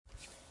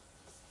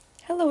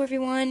Hello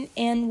everyone,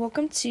 and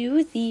welcome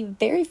to the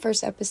very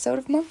first episode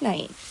of Mug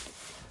Night.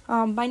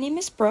 My name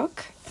is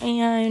Brooke,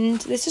 and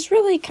this is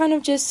really kind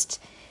of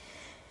just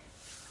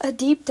a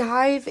deep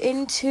dive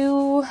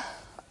into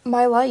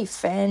my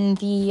life and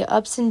the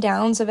ups and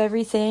downs of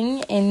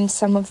everything and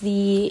some of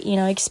the,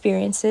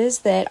 experiences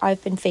that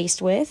I've been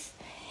faced with.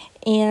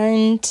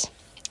 And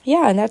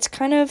that's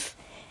kind of,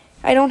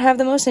 I don't have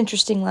the most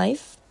interesting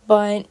life,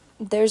 but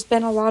there's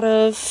been a lot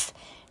of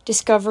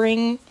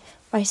discovering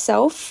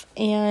myself,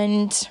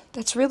 and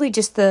that's really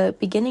just the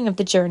beginning of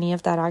the journey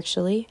of that,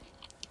 actually,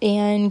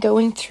 and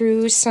going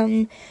through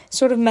some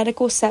sort of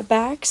medical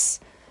setbacks,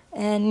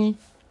 and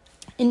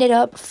ended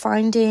up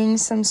finding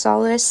some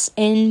solace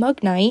in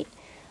Mug Night,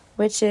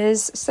 which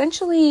is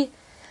essentially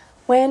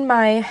when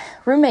my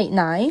roommate and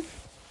I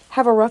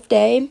have a rough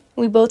day.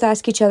 We both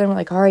ask each other, and we're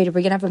like, all right, are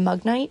we gonna have a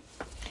Mug Night?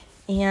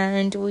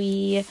 And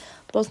we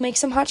both make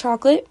some hot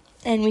chocolate,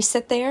 and we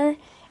sit there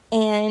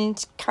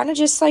and kind of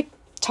just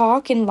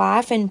talk and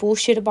laugh and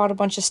bullshit about a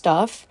bunch of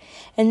stuff,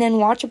 and then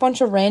watch a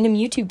bunch of random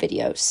YouTube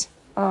videos.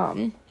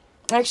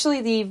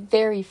 Actually, the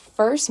very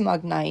first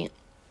Mug Night,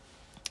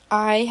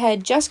 I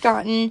had just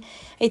gotten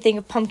a thing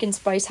of pumpkin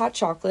spice hot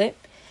chocolate,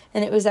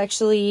 and it was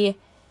actually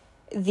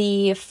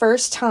the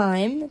first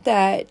time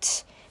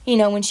that,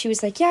 when she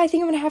was like, yeah, I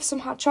think I'm gonna have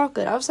some hot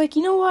chocolate, I was like,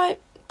 you know what,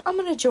 I'm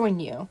gonna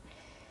join you.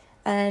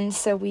 And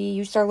so we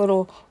used our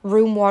little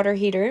room water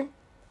heater,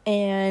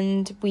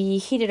 and we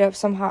heated up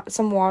some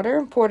water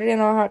and poured it in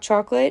our hot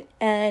chocolate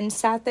and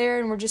sat there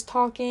and we're just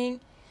talking.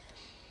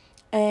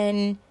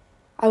 And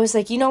I was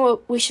like, you know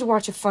what, we should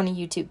watch a funny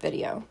YouTube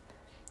video.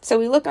 So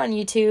we look on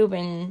YouTube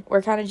and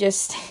we're kind of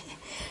just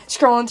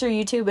scrolling through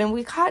YouTube, and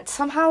we got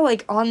somehow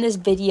on this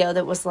video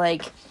that was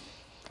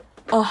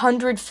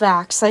 100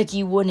 facts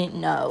you wouldn't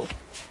know.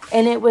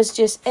 And it was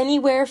just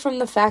anywhere from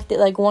the fact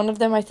that one of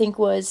them I think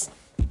was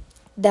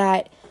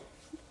that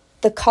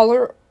the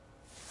color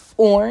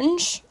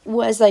orange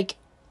was a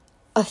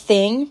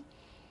thing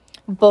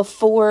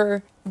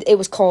before it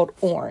was called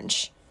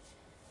orange.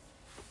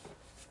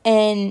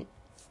 And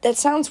that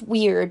sounds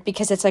weird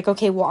because it's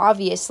okay, well,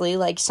 obviously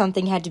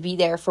something had to be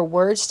there for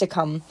words to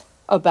come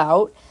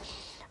about.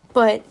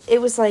 But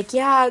it was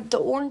the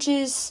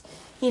oranges,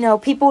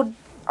 people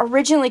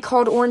originally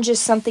called oranges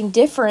something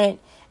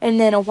different, and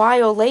then a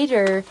while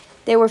later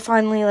they were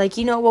finally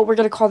you know what, we're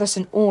going to call this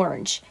an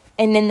orange.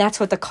 And then that's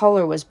what the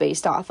color was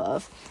based off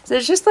of. So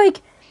it's just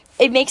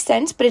it makes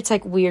sense, but it's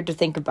weird to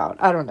think about.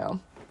 I don't know.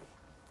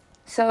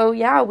 So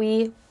yeah,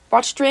 we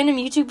watched random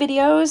YouTube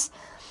videos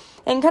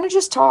and kind of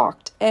just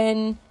talked.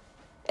 And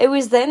it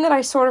was then that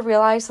I sort of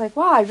realized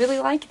wow, I really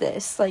like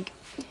this.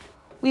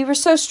 We were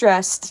so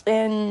stressed,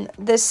 and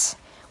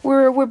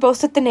we're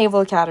both at the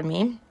Naval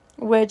Academy,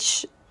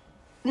 which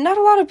not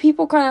a lot of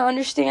people kind of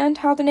understand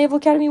how the Naval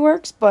Academy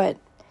works, but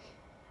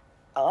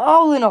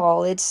all in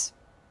all, it's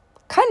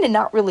kind of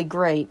not really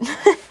great.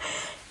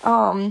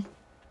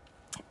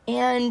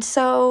 And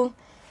so,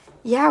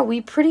 yeah, we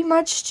pretty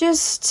much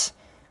just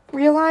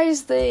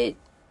realized that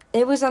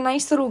it was a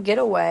nice little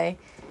getaway.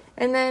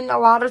 And then a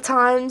lot of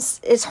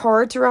times it's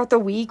hard throughout the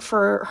week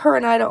for her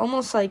and I to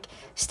almost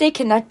stay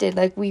connected.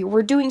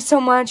 We're doing so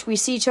much. We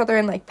see each other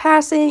in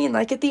passing and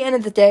at the end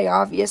of the day,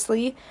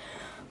 obviously.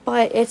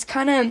 But it's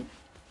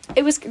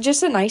it was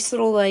just a nice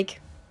little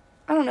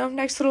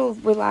nice little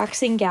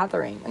relaxing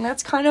gathering. And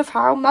that's kind of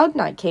how Mug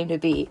Night came to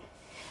be.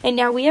 And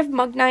now we have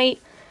Mug Night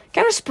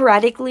kind of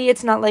sporadically.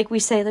 It's not we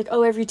say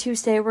oh, every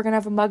Tuesday we're gonna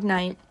have a Mug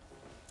Night.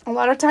 A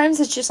lot of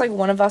times it's just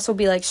one of us will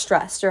be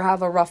stressed or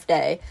have a rough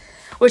day,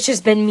 which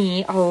has been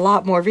me a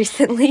lot more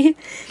recently.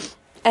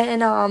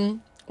 And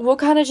we'll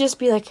kind of just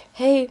be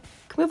hey,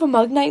 can we have a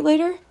Mug Night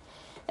later?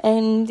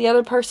 And the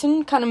other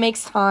person kind of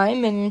makes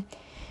time, and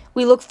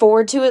we look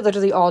forward to it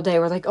literally all day.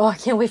 We're oh, I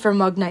can't wait for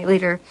Mug Night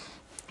later.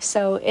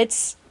 So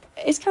it's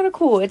kind of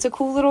cool. It's a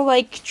cool little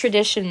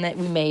tradition that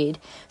we made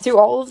through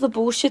all of the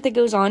bullshit that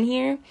goes on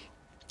here.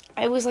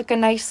 It was a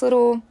nice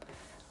little,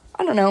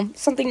 I don't know,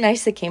 something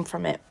nice that came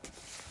from it.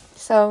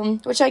 So,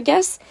 which I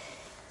guess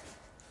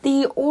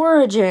the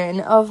origin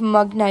of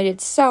Mug Night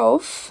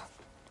itself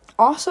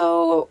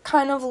also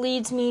kind of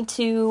leads me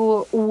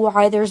to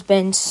why there's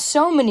been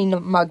so many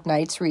Mug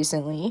Nights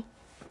recently.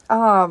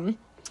 So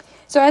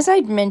as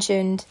I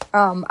mentioned,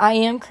 I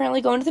am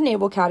currently going to the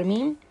Naval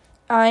Academy.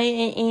 I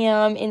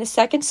am in the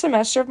second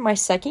semester of my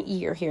second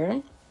year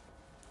here.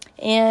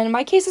 And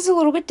my case is a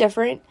little bit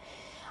different.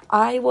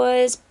 I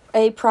was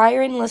a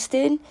prior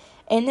enlisted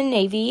in the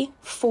Navy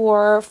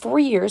for 4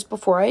 years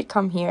before I had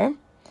come here.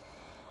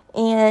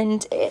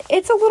 And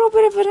it's a little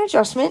bit of an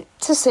adjustment,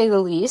 to say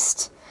the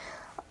least.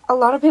 A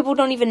lot of people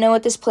don't even know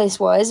what this place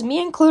was, me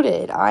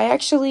included. I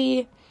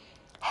actually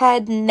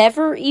had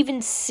never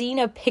even seen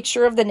a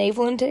picture of the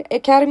Naval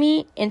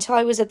Academy until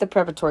I was at the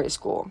preparatory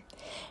school.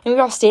 And we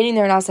were all standing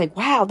there, and I was like,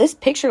 wow, this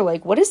picture,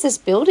 what is this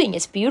building?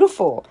 It's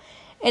beautiful.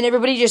 And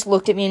everybody just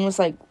looked at me and was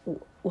like,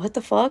 what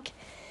the fuck?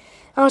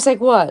 I was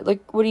like, what?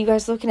 What are you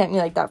guys looking at me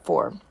like that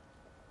for?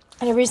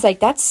 And everybody's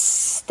like,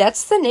 that's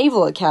the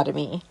Naval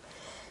Academy.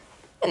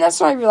 And that's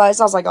when I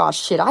realized, I was like, oh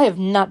shit, I have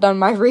not done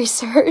my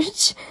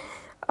research.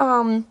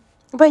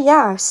 But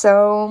yeah,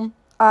 so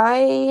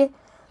I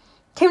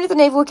came to the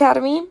Naval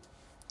Academy,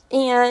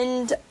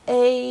 and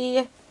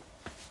a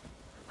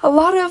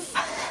lot of,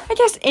 I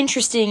guess,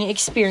 interesting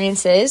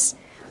experiences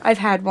I've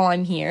had while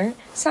I'm here.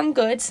 Some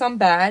good, some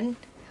bad.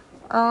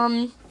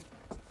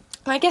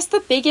 I guess the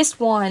biggest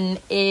one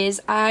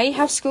is I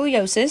have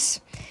scoliosis,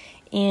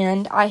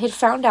 and I had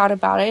found out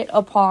about it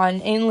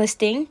upon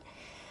enlisting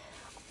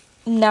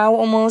now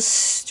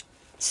almost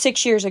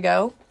 6 years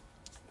ago,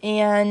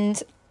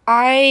 and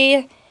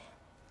I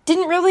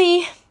didn't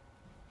really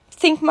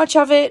think much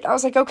of it. I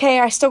was like, okay,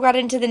 I still got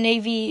into the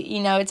Navy,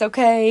 it's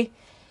okay.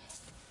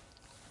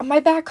 My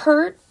back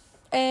hurt,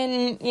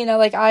 and,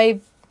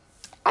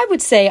 I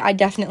would say I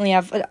definitely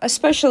have,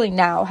 especially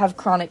now, have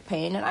chronic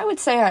pain, and I would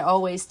say I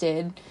always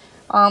did.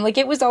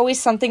 It was always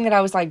something that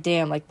I was like,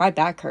 damn, my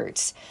back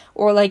hurts.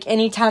 Or,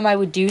 anytime I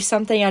would do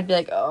something, I'd be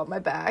like, oh, my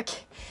back.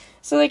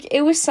 So,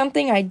 it was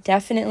something I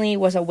definitely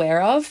was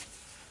aware of.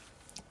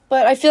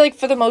 But I feel like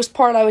for the most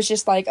part, I was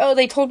just like, oh,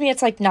 they told me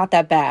it's, not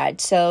that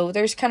bad. So,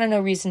 there's kind of no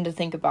reason to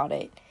think about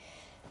it.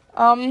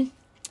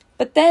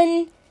 But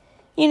then,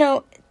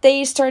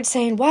 they started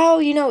saying, wow,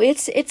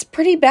 it's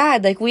pretty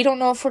bad. We don't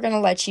know if we're going to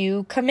let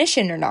you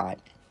commission or not.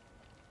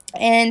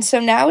 And so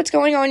now it's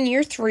going on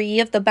year 3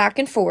 of the back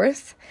and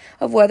forth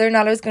of whether or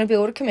not I was going to be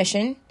able to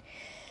commission.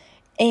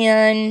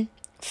 And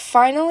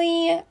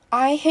finally,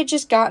 I had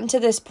just gotten to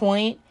this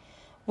point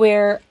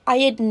where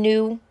I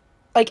knew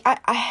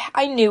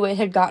it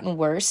had gotten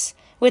worse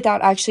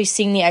without actually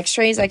seeing the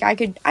x-rays.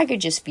 I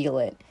could just feel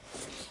it.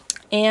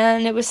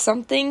 And it was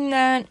something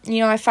that,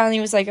 I finally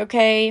was like,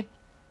 okay,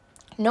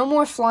 no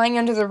more flying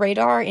under the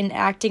radar and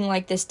acting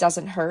like this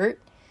doesn't hurt.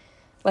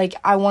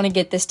 I want to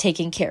get this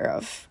taken care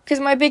of.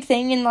 Because my big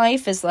thing in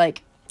life is, I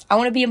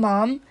want to be a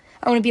mom.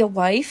 I want to be a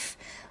wife.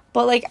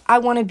 But, I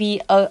want to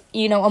be a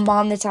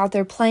mom that's out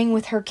there playing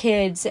with her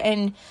kids.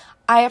 And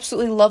I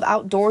absolutely love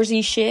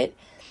outdoorsy shit.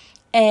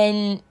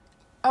 And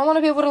I want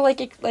to be able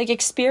to,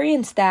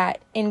 experience that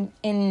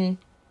and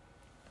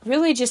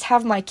really just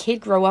have my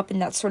kid grow up in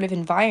that sort of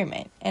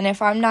environment. And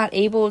if I'm not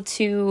able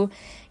to,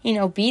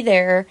 be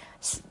there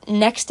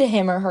next to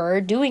him or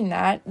her doing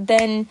that,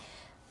 then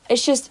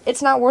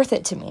it's not worth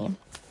it to me.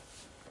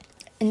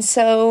 And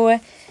so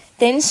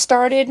then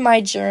started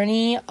my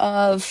journey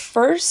of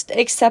first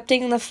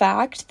accepting the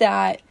fact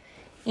that,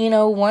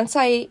 once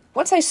I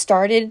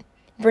started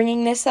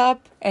bringing this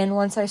up, and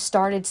once I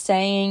started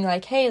saying,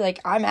 hey,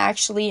 I'm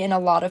actually in a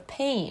lot of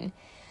pain,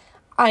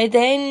 I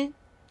then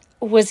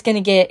was going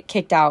to get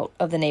kicked out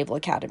of the Naval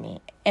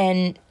Academy,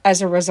 and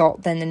as a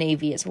result, then the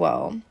Navy as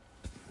well.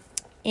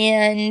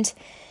 And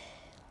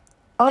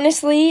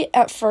honestly,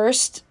 at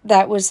first,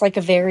 that was,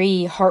 a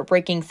very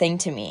heartbreaking thing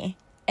to me.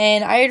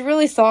 And I had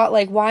really thought,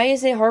 why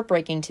is it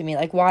heartbreaking to me?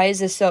 Why is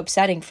this so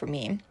upsetting for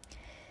me?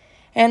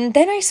 And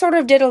then I sort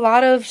of did a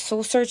lot of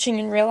soul searching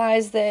and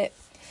realized that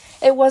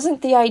it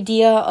wasn't the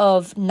idea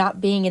of not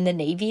being in the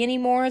Navy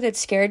anymore that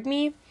scared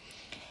me.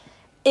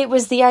 It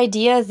was the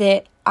idea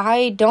that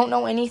I don't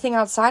know anything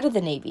outside of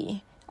the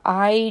Navy.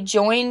 I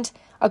joined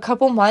a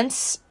couple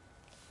months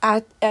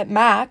at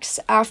max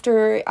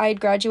after I had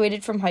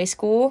graduated from high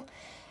school,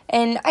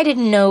 and I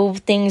didn't know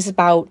things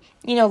about,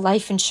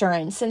 life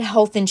insurance and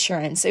health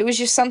insurance. It was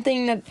just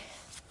something that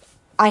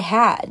I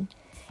had,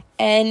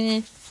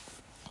 and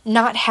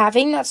not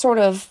having that sort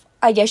of,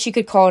 I guess you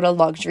could call it a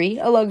luxury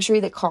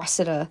that costs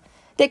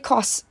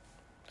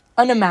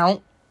an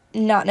amount,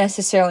 not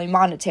necessarily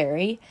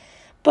monetary,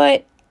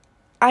 but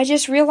I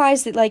just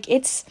realized that,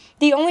 it's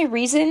the only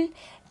reason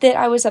that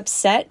I was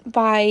upset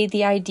by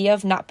the idea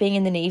of not being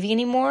in the Navy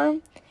anymore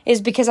is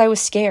because I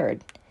was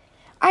scared.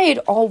 I had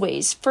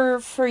always,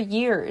 for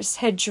years,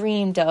 had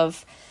dreamed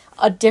of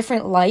a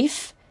different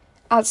life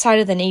outside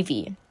of the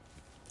Navy.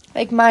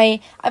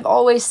 I've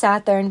always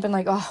sat there and been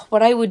like, oh,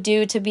 what I would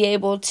do to be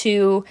able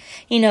to,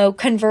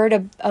 convert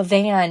a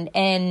van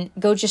and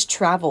go just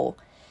travel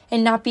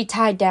and not be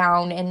tied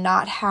down and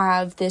not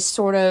have this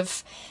sort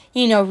of,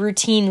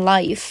 routine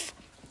life.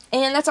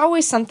 And that's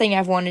always something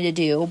I've wanted to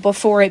do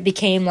before it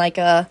became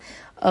a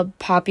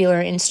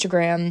popular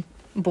Instagram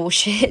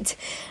bullshit.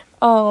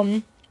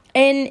 And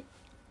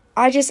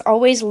I just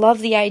always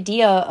loved the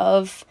idea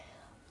of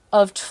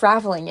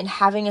traveling and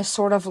having a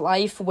sort of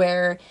life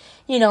where,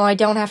 I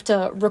don't have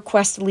to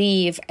request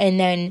leave and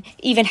then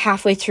even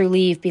halfway through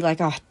leave be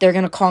like, oh, they're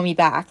going to call me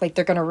back.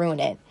 They're going to ruin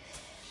it.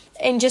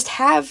 And just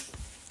have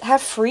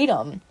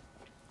freedom.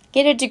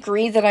 Get a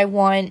degree that I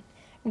want.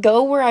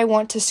 Go where I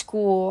want to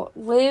school.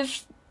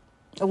 Live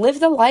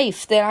the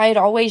life that I had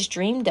always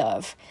dreamed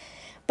of.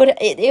 But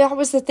it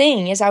was the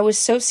thing, is I was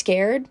so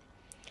scared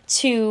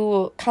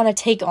to kind of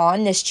take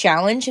on this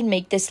challenge and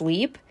make this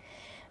leap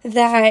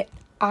that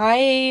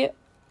I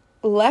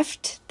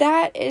left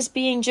that as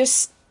being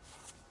just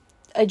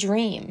a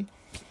dream.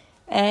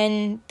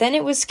 And then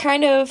it was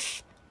kind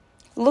of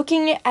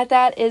looking at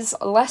that as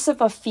less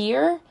of a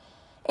fear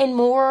and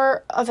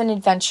more of an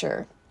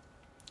adventure.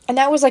 And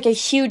that was a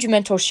huge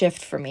mental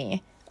shift for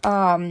me.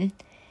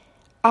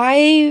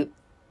 I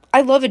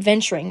love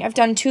adventuring. I've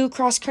done 2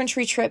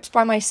 cross-country trips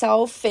by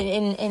myself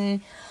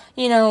and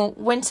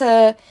went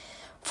to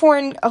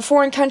a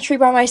foreign country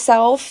by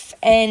myself.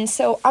 And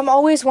so I'm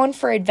always one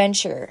for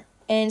adventure.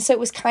 And so it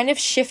was kind of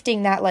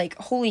shifting that, like,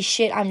 holy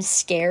shit, I'm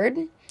scared,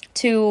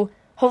 to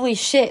holy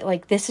shit,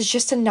 like, this is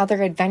just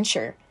another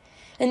adventure.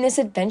 And this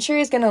adventure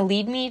is going to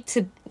lead me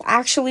to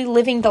actually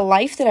living the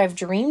life that I've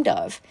dreamed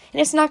of.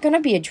 And it's not going to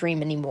be a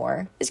dream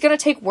anymore. It's going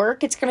to take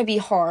work. It's going to be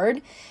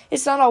hard.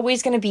 It's not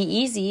always going to be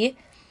easy.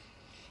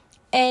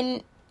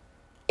 And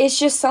it's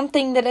just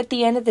something that at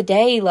the end of the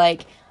day,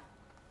 like,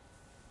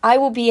 I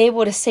will be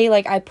able to say,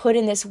 like, I put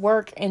in this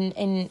work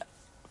and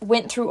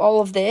went through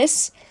all of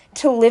this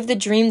to live the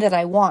dream that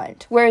I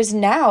want. Whereas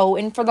now,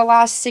 and for the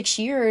last 6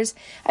 years,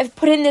 I've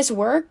put in this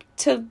work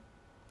to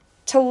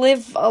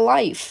live a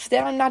life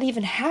that I'm not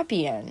even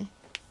happy in.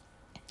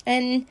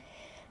 And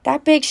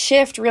that big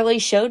shift really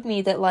showed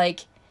me that,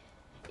 like,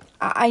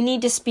 I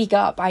need to speak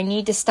up. I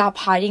need to stop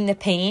hiding the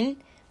pain,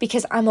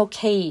 because I'm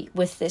okay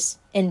with this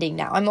ending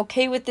now. I'm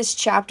okay with this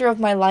chapter of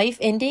my life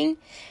ending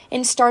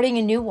and starting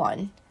a new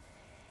one.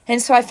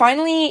 And so I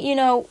finally,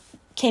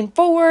 came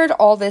forward,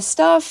 all this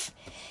stuff.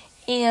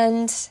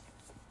 And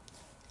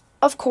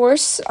of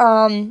course,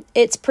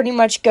 it's pretty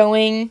much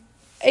going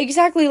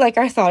exactly like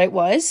I thought it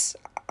was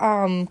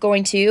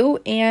going to.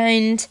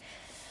 And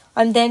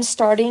I'm then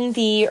starting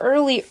the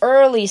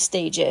early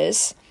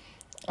stages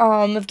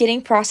of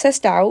getting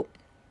processed out.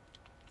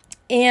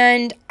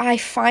 And I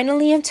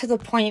finally am to the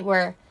point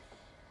where,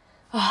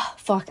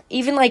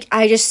 even like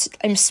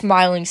I'm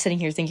smiling sitting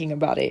here thinking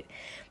about it.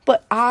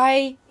 But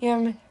I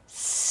am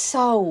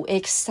so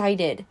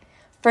excited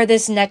for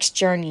this next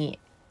journey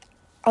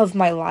of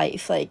my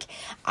life. Like,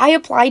 I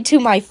applied to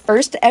my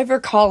first ever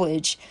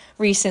college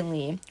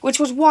recently, which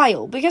was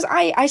wild because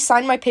I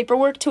signed my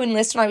paperwork to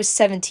enlist when I was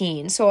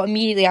 17. So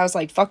immediately I was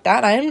like, fuck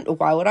that.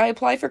 Why would I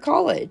apply for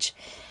college?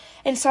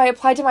 And so I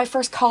applied to my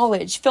first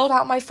college, filled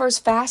out my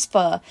first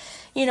FAFSA,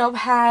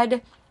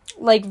 had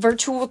like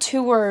virtual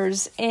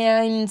tours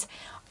and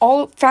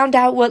all found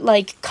out what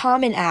like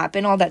Common App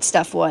and all that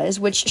stuff was,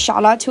 which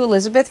shout out to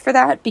Elizabeth for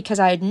that because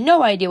I had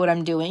no idea what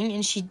I'm doing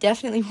and she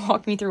definitely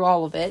walked me through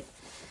all of it.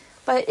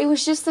 But it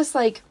was just this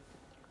like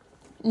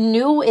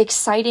new,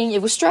 exciting,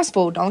 it was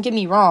stressful, don't get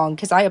me wrong,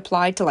 because I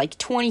applied to like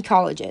 20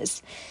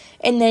 colleges.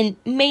 And then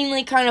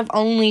mainly kind of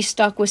only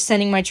stuck with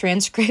sending my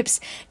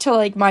transcripts to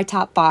like my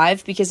top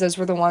 5 because those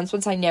were the ones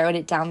once I narrowed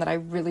it down that I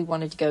really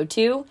wanted to go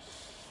to.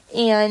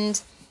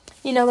 And,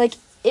 like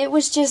it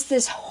was just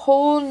this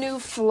whole new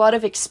flood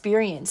of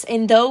experience.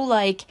 And though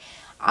like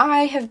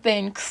I have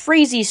been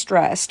crazy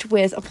stressed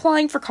with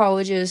applying for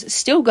colleges,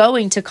 still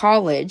going to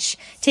college,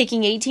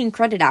 taking 18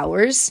 credit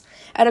hours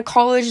at a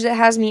college that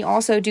has me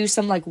also do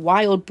some like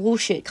wild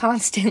bullshit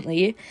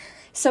constantly.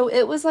 So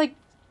it was like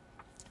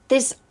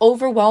this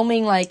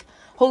overwhelming, like,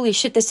 holy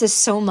shit, this is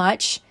so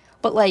much,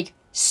 but like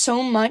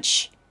so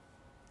much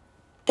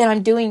that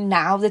I'm doing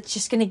now that's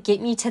just gonna get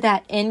me to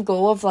that end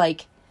goal of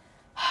like,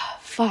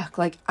 fuck,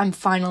 like I'm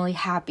finally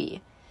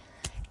happy.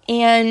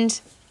 And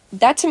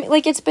that to me,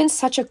 like, it's been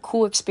such a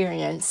cool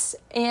experience.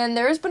 And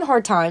there's been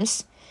hard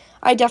times.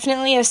 I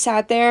definitely have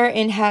sat there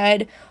and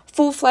had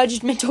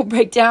full-fledged mental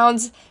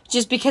breakdowns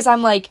just because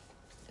I'm like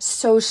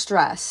so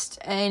stressed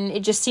and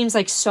it just seems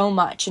like so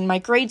much and my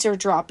grades are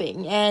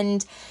dropping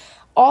and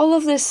all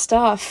of this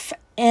stuff.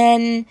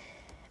 And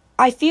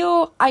I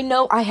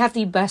know I have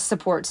the best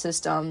support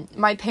system.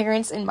 My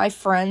parents and my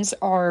friends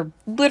are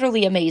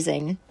literally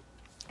amazing,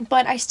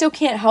 but I still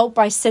can't help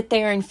but sit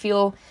there and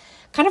feel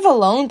kind of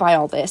alone by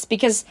all this,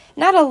 because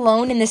not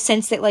alone in the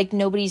sense that like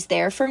nobody's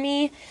there for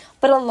me,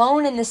 but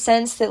alone in the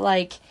sense that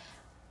like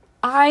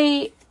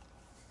only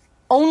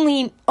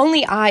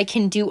I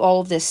can do all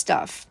of this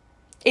stuff.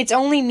 It's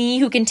only me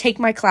who can take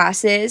my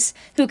classes,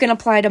 who can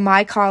apply to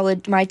my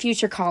college, my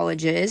future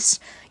colleges,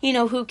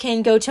 who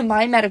can go to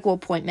my medical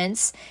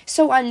appointments.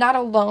 So I'm not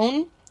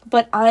alone,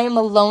 but I am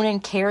alone in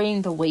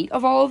carrying the weight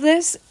of all of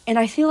this. And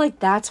I feel like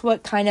that's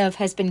what kind of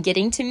has been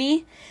getting to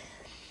me.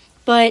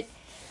 But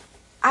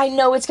I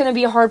know it's going to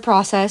be a hard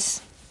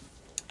process.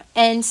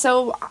 And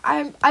so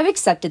I've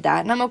accepted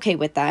that and I'm okay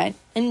with that.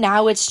 And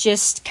now it's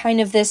just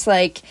kind of this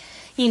like,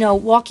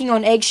 walking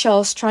on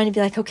eggshells, trying to be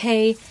like,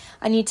 okay,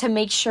 I need to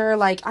make sure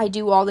like I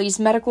do all these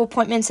medical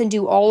appointments and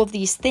do all of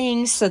these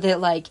things so that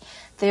like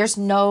there's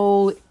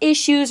no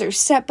issues or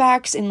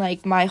setbacks in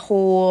like my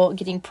whole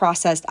getting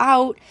processed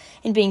out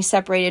and being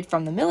separated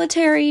from the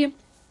military.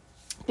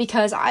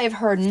 Because I've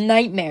heard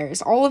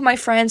nightmares. All of my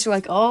friends are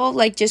like, oh,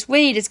 like, just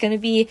wait, it's going to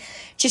be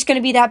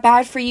that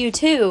bad for you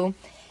too.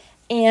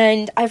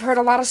 And I've heard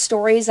a lot of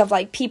stories of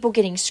like people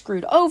getting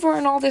screwed over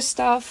and all this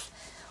stuff.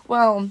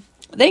 Well,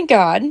 thank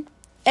God.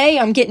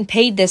 I'm getting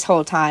paid this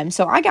whole time,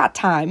 so I got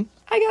time.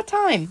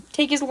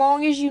 Take as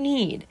long as you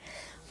need.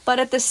 But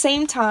at the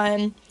same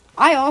time,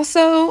 I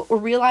also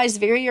realized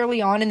very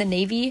early on in the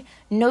Navy,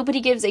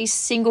 nobody gives a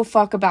single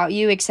fuck about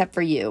you except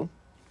for you.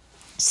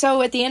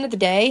 So at the end of the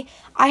day,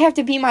 I have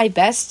to be my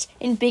best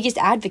and biggest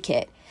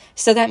advocate.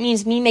 So that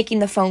means me making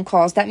the phone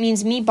calls. That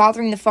means me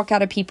bothering the fuck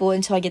out of people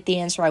until I get the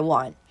answer I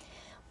want.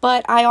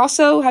 But I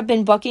also have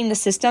been bucking the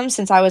system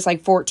since I was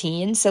like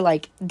 14. So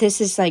like,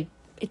 this is like,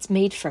 it's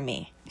made for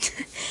me.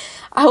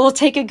 I will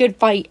take a good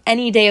fight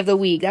any day of the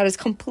week. That is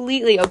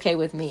completely okay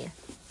with me.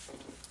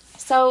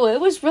 So it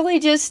was really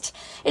just,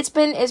 it's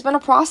been a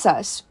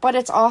process, but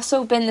it's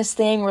also been this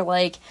thing where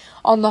like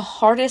on the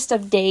hardest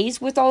of days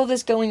with all of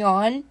this going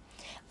on,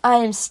 I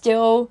am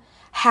still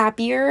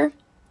happier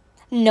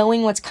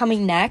knowing what's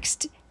coming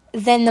next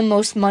than the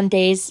most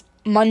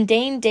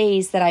mundane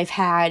days that I've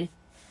had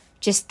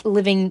just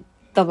living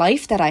the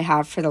life that I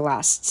have for the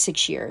last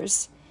 6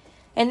 years.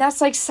 And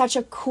that's like such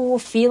a cool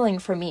feeling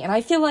for me. And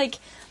I feel like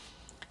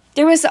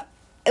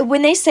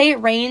when they say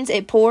it rains,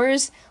 it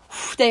pours,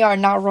 they are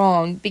not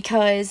wrong,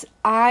 because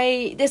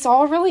this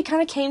all really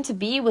kind of came to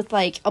be with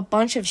like a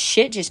bunch of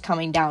shit just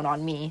coming down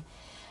on me.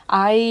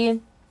 I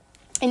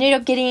ended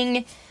up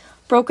getting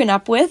broken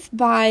up with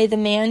by the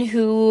man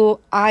who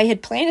I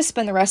had planned to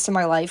spend the rest of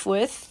my life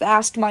with.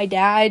 Asked my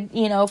dad,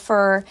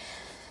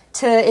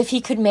 if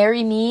he could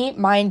marry me.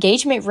 My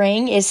engagement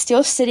ring is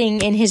still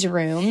sitting in his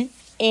room,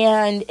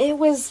 and it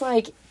was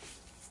like,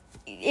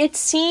 it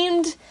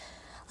seemed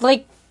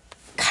like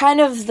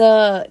kind of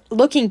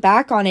looking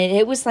back on it,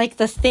 it was like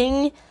the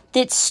thing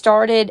that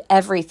started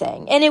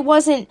everything. And it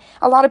wasn't,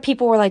 a lot of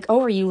people were like,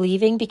 oh, are you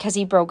leaving because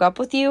he broke up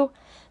with you?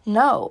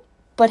 No,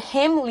 but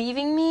him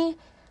leaving me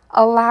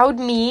allowed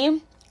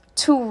me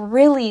to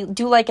really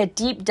do like a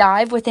deep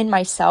dive within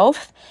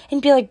myself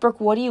and be like, Brooke,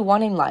 what do you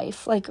want in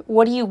life? Like,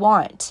 what do you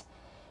want?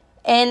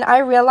 And I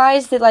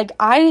realized that like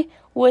I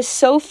was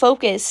so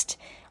focused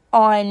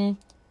on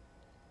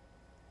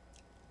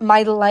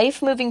my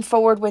life moving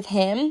forward with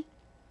him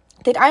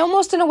that I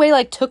almost in a way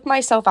like took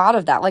myself out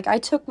of that. Like I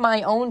took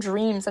my own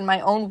dreams and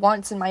my own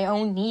wants and my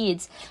own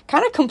needs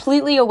kind of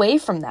completely away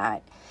from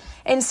that.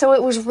 And so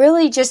it was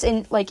really just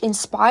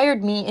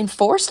inspired me and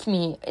forced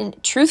me,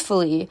 and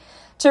truthfully,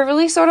 to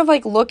really sort of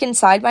like look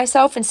inside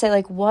myself and say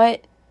like,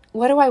 what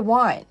do I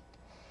want?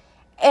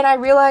 And I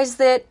realized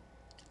that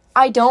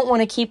I don't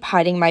want to keep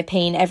hiding my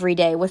pain every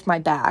day with my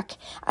back.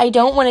 I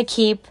don't want to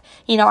keep,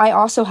 I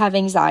also have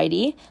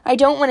anxiety. I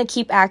don't want to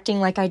keep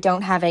acting like I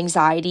don't have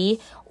anxiety,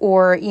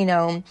 or,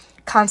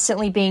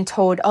 constantly being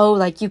told, oh,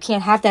 like you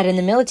can't have that in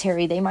the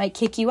military. They might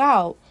kick you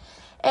out.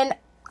 And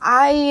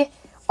I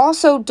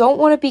also don't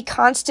want to be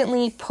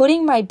constantly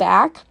putting my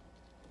back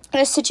in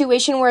a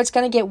situation where it's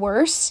going to get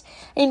worse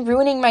and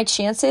ruining my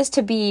chances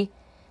to be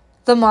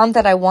the mom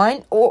that I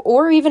want,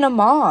 or even a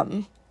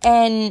mom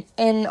and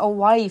a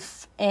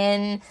wife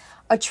and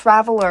a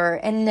traveler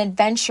and an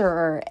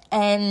adventurer.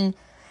 And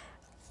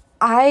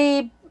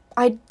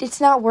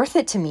it's not worth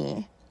it to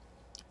me,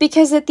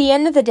 because at the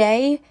end of the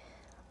day,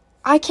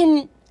 I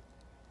can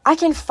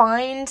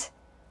find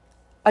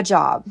a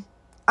job.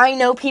 I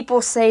know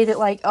people say that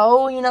like,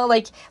 oh,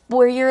 like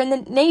where you're in the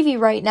Navy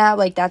right now,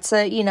 like that's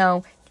a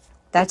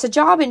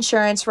job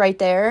insurance right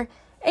there.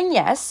 And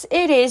yes,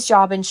 it is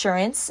job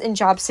insurance and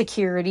job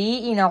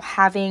security,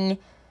 having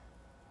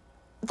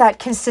that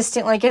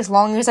consistent, like as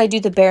long as I do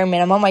the bare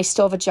minimum, I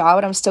still have a job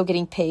and I'm still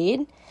getting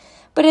paid.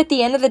 But at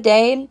the end of the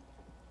day,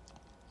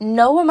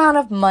 no amount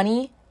of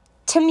money,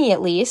 to me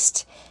at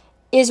least,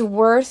 is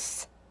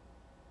worth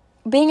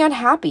being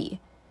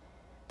unhappy.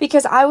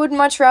 Because I would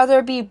much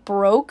rather be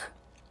broke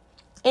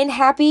and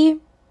happy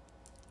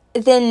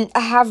than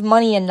have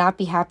money and not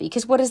be happy.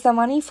 Because what is the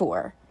money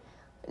for?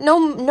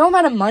 No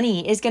amount of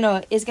money is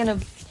gonna,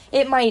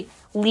 it might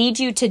lead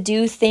you to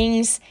do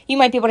things. You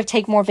might be able to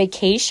take more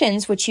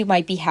vacations, which you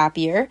might be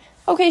happier.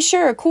 Okay,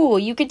 sure, cool.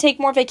 You can take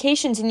more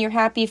vacations and you're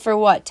happy for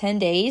what, 10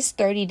 days,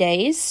 30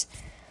 days?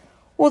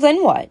 Well,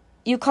 then what?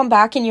 You come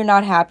back and you're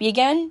not happy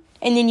again?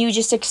 And then you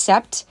just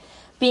accept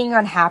being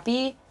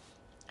unhappy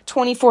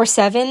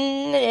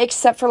 24/7,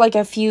 except for like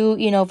a few,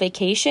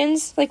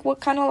 vacations? Like, what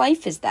kind of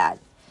life is that?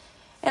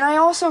 And I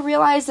also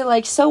realized that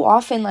like so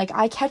often, like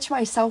I catch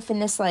myself in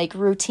this like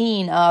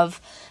routine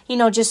of,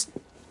 just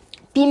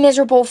be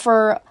miserable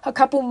for a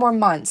couple more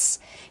months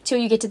till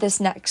you get to this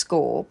next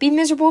goal. Be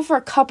miserable for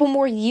a couple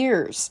more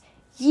years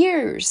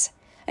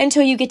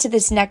until you get to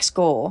this next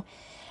goal.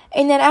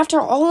 And then after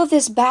all of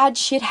this bad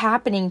shit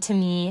happening to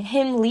me,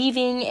 him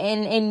leaving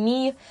and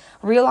me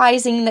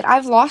realizing that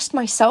I've lost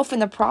myself in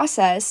the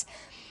process,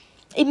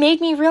 it made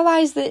me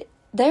realize that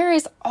there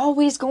is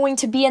always going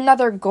to be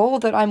another goal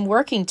that I'm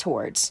working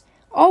towards.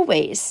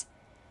 Always.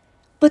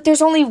 But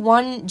there's only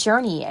one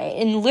journey.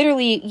 And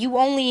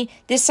literally,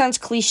 this sounds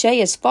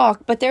cliche as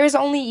fuck, but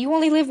you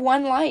only live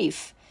one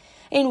life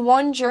in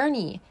one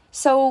journey.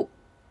 So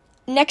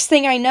next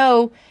thing I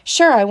know,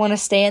 sure, I want to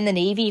stay in the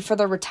Navy for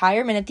the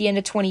retirement at the end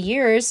of 20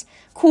 years.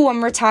 Cool,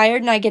 I'm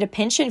retired and I get a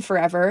pension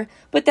forever.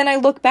 But then I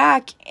look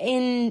back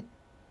to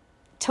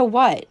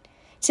what?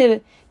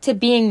 To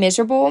being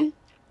miserable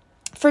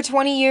for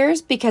 20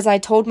 years because I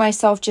told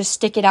myself just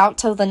stick it out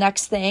till the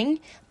next thing,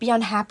 be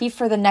unhappy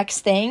for the next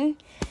thing.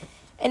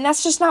 And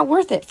that's just not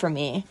worth it for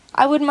me.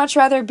 I would much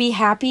rather be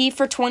happy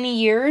for 20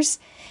 years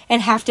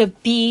and have to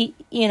be,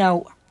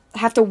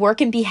 have to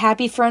work and be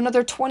happy for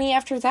another 20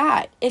 after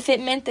that. If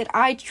it meant that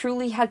I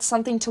truly had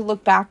something to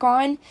look back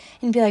on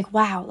and be like,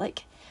 wow,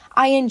 like,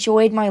 I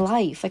enjoyed my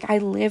life. Like, I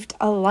lived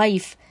a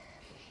life,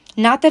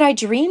 not that I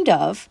dreamed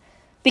of,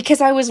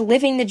 because I was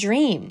living the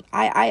dream.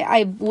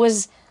 I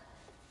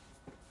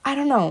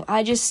don't know.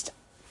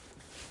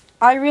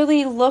 I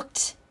really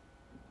looked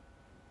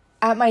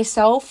at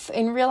myself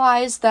and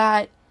realized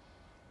that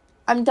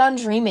I'm done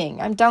dreaming.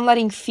 I'm done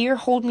letting fear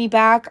hold me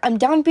back. I'm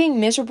done being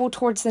miserable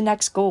towards the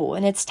next goal.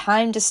 And it's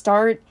time to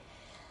start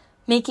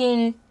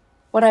making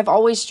what I've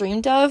always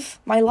dreamed of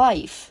my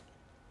life.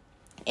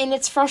 And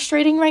it's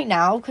frustrating right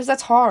now because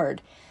that's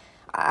hard.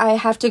 I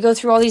have to go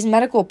through all these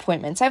medical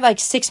appointments. I have like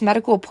 6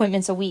 medical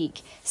appointments a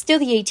week. Still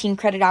the 18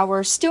 credit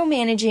hours. Still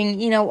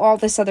managing, all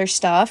this other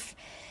stuff.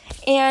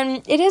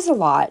 And it is a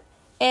lot.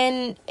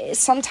 And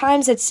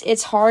sometimes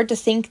it's hard to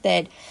think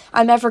that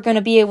I'm ever going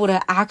to be able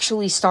to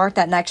actually start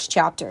that next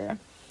chapter.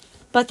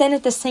 But then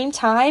at the same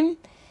time,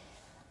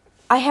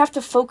 I have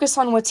to focus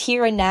on what's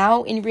here and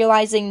now and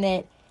realizing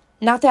that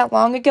not that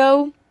long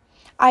ago,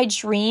 I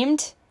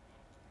dreamed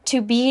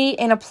to be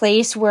in a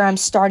place where I'm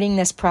starting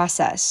this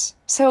process.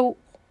 So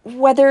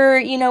whether,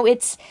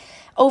 it's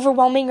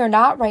overwhelming or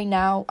not right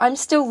now, I'm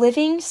still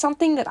living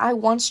something that I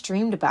once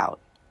dreamed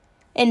about.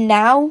 And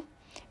now,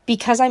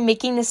 because I'm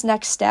making this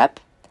next step,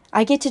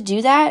 I get to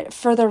do that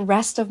for the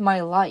rest of my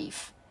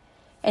life.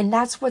 And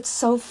that's what's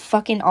so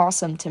fucking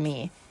awesome to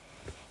me.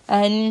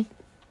 And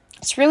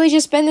it's really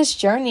just been this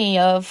journey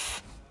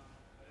of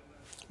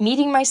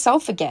meeting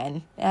myself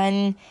again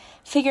and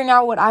figuring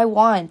out what I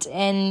want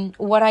and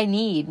what I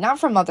need, not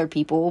from other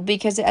people,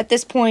 because at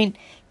this point,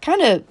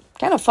 kind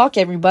of fuck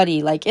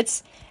everybody. Like,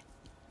 it's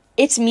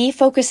me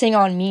focusing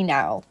on me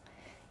now.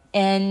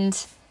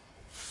 And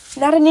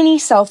not in any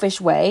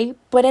selfish way,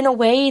 but in a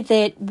way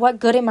that what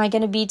good am I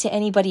going to be to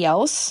anybody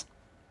else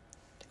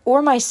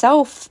or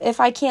myself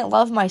if I can't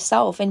love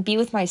myself and be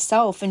with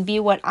myself and be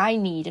what I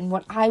need and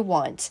what I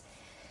want.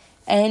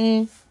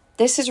 And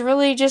this is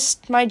really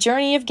just my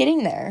journey of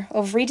getting there,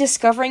 of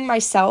rediscovering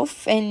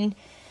myself and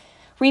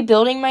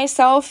rebuilding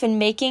myself and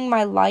making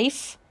my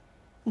life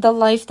the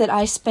life that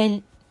I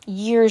spent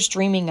years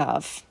dreaming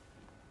of.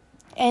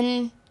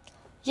 And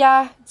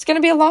yeah, it's going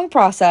to be a long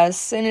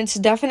process, and it's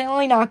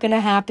definitely not going to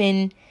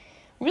happen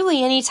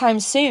really anytime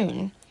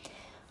soon.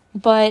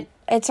 But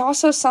it's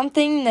also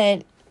something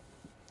that,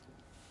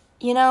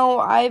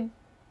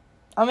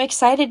 I'm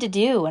excited to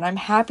do, and I'm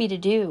happy to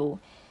do.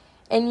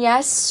 And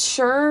yes,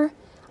 sure,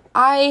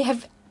 I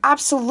have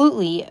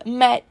absolutely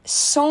met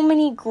so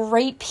many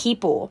great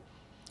people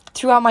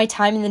throughout my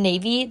time in the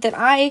Navy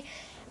that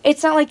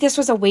it's not like this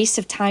was a waste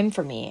of time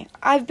for me.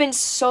 I've been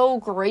so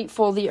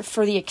grateful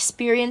for the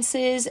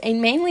experiences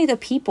and mainly the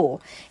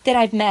people that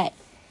I've met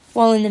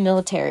while in the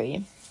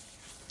military.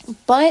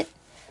 But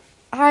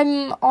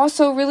I'm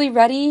also really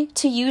ready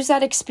to use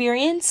that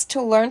experience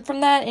to learn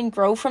from that and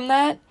grow from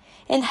that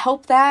and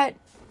help that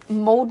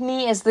mold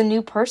me as the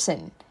new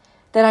person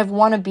that I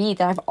want to be,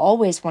 that I've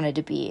always wanted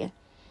to be.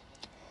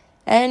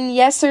 And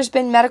yes, there's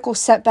been medical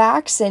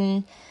setbacks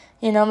and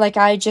like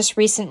I just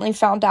recently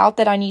found out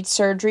that I need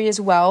surgery as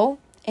well.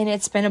 And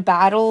it's been a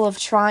battle of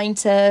trying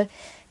to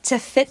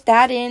fit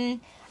that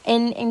in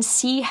and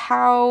see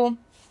how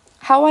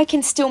I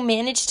can still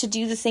manage to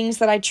do the things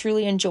that I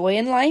truly enjoy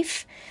in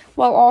life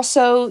while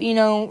also,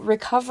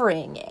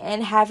 recovering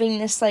and having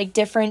this like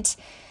different,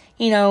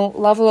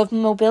 level of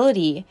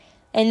mobility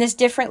and this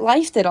different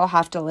life that I'll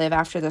have to live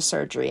after the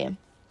surgery.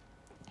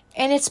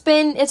 And it's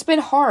been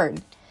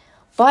hard.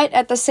 But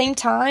at the same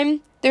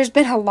time, there's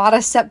been a lot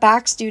of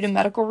setbacks due to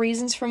medical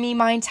reasons for me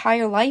my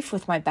entire life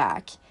with my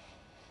back.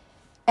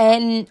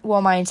 And,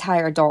 my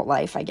entire adult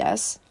life, I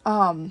guess.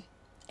 And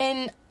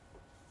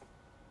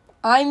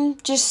I'm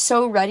just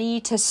so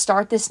ready to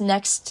start this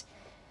next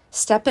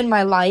step in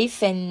my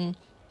life and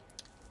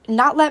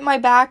not let my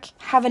back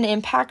have an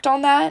impact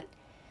on that,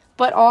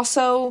 but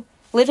also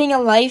living a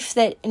life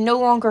that no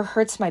longer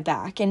hurts my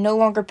back and no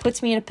longer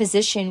puts me in a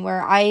position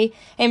where I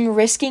am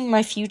risking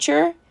my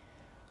future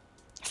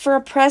for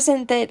a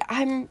present that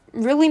I'm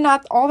really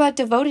not all that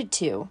devoted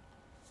to.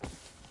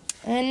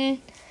 And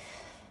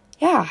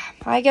yeah,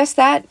 I guess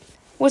that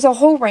was a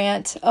whole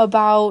rant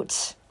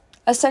about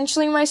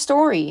essentially my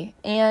story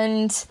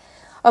and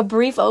a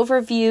brief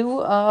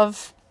overview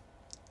of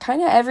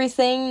kind of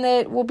everything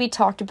that will be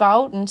talked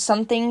about, and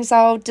some things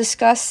I'll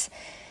discuss,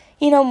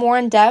 more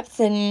in depth,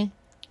 and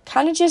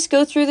kind of just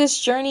go through this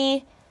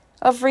journey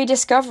of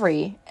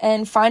rediscovery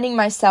and finding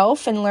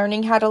myself and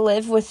learning how to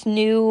live with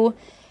new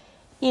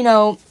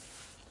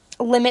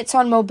limits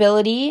on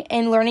mobility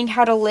and learning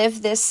how to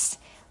live this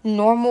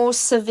normal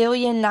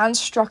civilian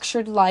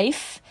non-structured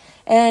life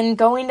and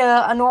going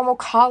to a normal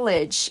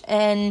college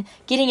and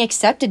getting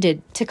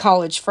accepted to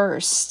college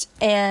first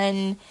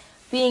and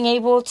being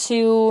able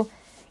to,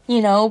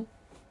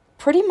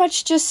 pretty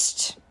much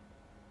just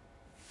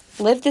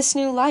live this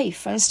new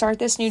life and start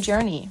this new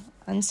journey.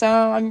 And so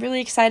I'm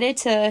really excited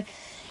to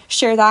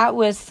share that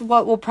with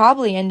what will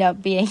probably end up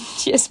being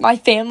just my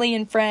family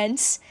and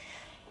friends.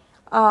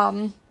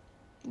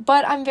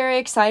 But I'm very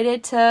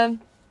excited to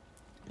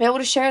be able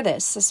to share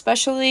this,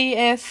 especially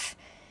if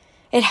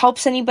it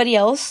helps anybody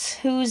else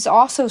who's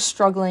also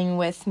struggling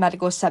with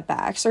medical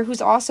setbacks, or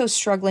who's also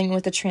struggling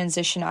with the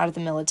transition out of the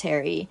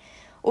military,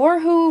 or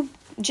who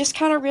just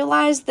kind of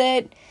realized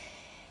that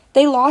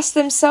they lost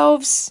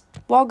themselves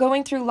while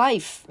going through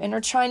life and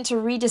are trying to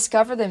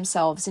rediscover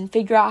themselves and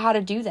figure out how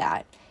to do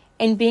that,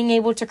 and being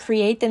able to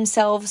create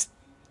themselves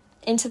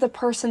into the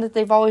person that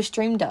they've always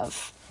dreamed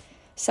of.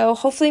 So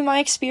hopefully my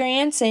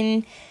experience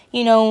and,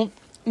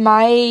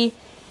 my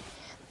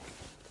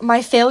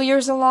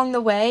failures along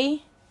the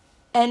way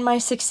and my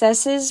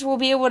successes will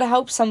be able to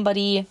help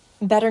somebody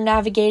better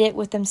navigate it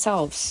with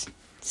themselves.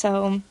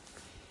 So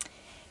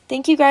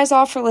thank you guys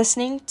all for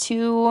listening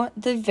to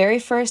the very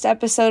first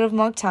episode of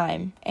Mug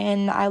Time,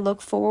 and I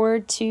look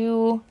forward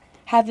to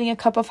having a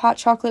cup of hot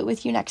chocolate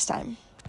with you next time.